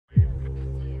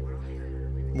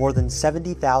More than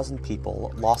 70,000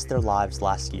 people lost their lives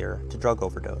last year to drug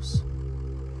overdose.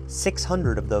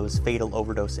 600 of those fatal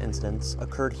overdose incidents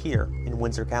occurred here in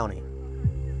Windsor County.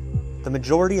 The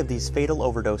majority of these fatal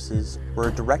overdoses were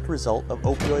a direct result of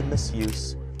opioid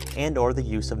misuse and/or the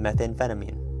use of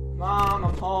methamphetamine. Mom,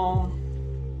 I'm home.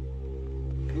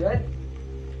 Good?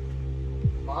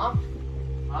 Mom?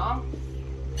 Mom?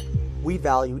 We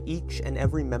value each and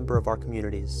every member of our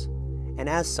communities, and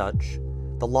as such,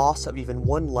 the loss of even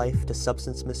one life to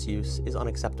substance misuse is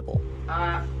unacceptable.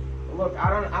 Look, I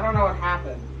don't know what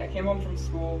happened. I came home from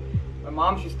school. My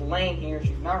mom's just laying here.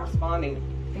 She's not responding.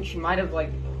 I think she might have,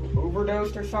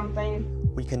 overdosed or something.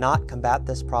 We cannot combat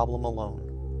this problem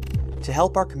alone. To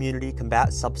help our community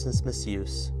combat substance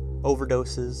misuse,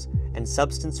 overdoses, and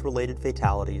substance-related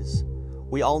fatalities,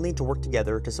 we all need to work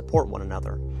together to support one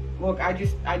another. Look, I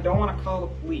don't want to call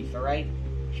the police, alright?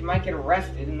 She might get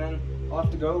arrested and then I'll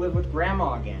have to go live with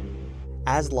Grandma again.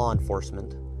 As law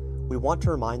enforcement, we want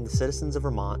to remind the citizens of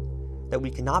Vermont that we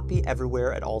cannot be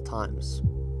everywhere at all times.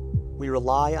 We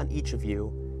rely on each of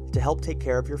you to help take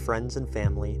care of your friends and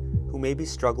family who may be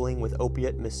struggling with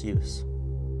opiate misuse.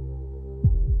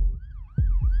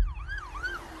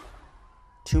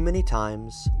 Too many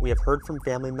times, we have heard from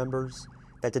family members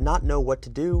that did not know what to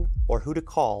do or who to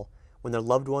call when their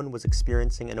loved one was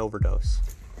experiencing an overdose.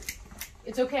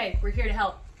 It's okay, we're here to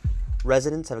help.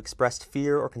 Residents have expressed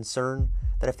fear or concern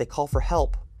that if they call for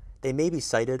help, they may be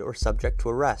cited or subject to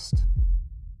arrest.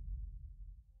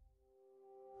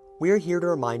 We are here to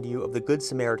remind you of the Good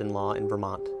Samaritan Law in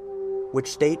Vermont,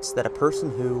 which states that a person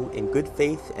who, in good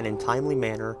faith and in timely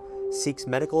manner, seeks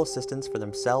medical assistance for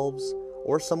themselves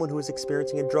or someone who is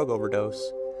experiencing a drug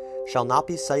overdose shall not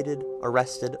be cited,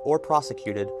 arrested, or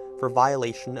prosecuted for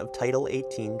violation of Title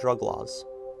 18 drug laws.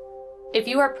 If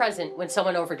you are present when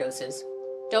someone overdoses,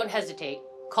 don't hesitate.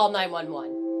 Call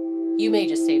 911. You may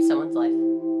just save someone's life.